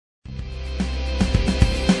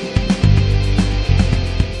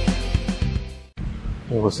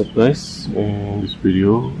Hey, what's up guys? In this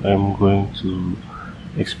video I'm going to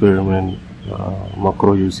experiment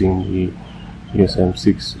macro using the EOS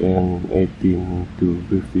M6 and 18 to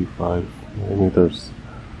 55 millimeters.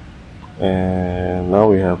 And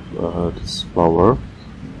now we have this power.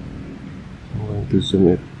 I'm going to zoom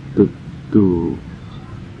it to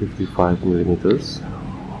 55 millimeters,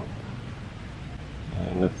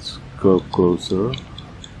 and let's go closer.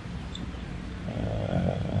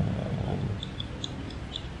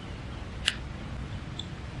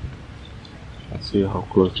 Let's see how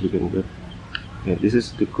close we can get. Okay, this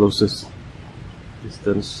is the closest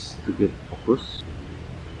distance to get focus.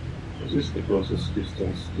 This is the closest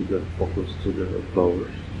distance to get focus to the flower.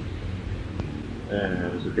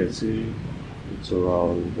 And as you can see, it's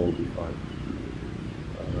around 25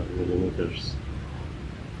 millimeters,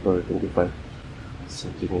 or 25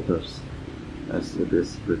 centimeters, as it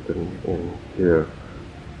is written in here.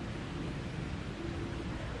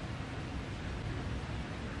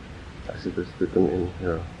 As it is written in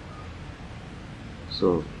here.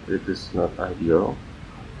 So it is not ideal.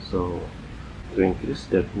 So to increase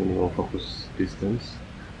that minimum focus distance,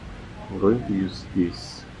 I'm going to use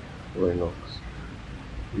this Raynox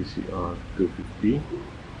DCR 250,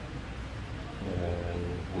 and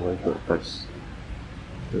I'm going to attach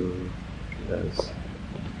the lens.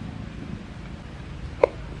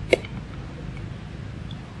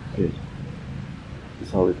 Okay, this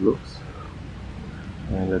is how it looks,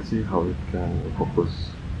 and let's see how it can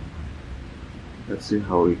focus. Let's see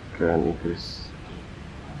how it can increase.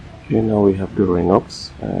 Okay, now we have the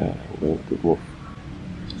Raynox, and I'm going to move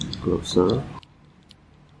closer.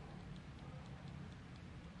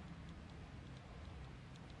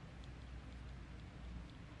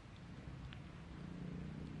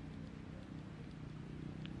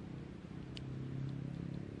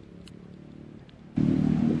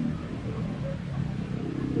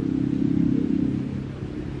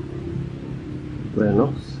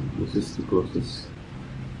 Raynox, this is the closest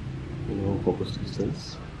minimum focus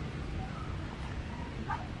distance.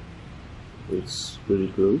 It's very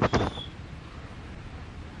close.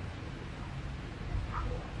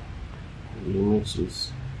 The image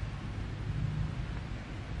is,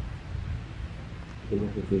 the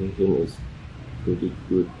magnification is pretty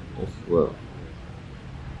good as well.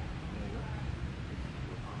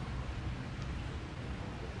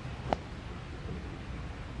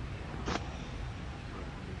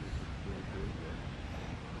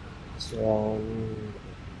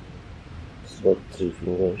 It's about 3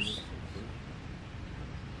 fingers,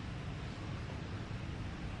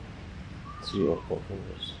 3 or 4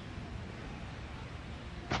 fingers.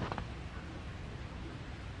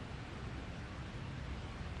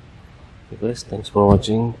 Okay guys, thanks for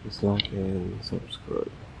watching. Please like and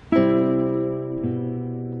subscribe.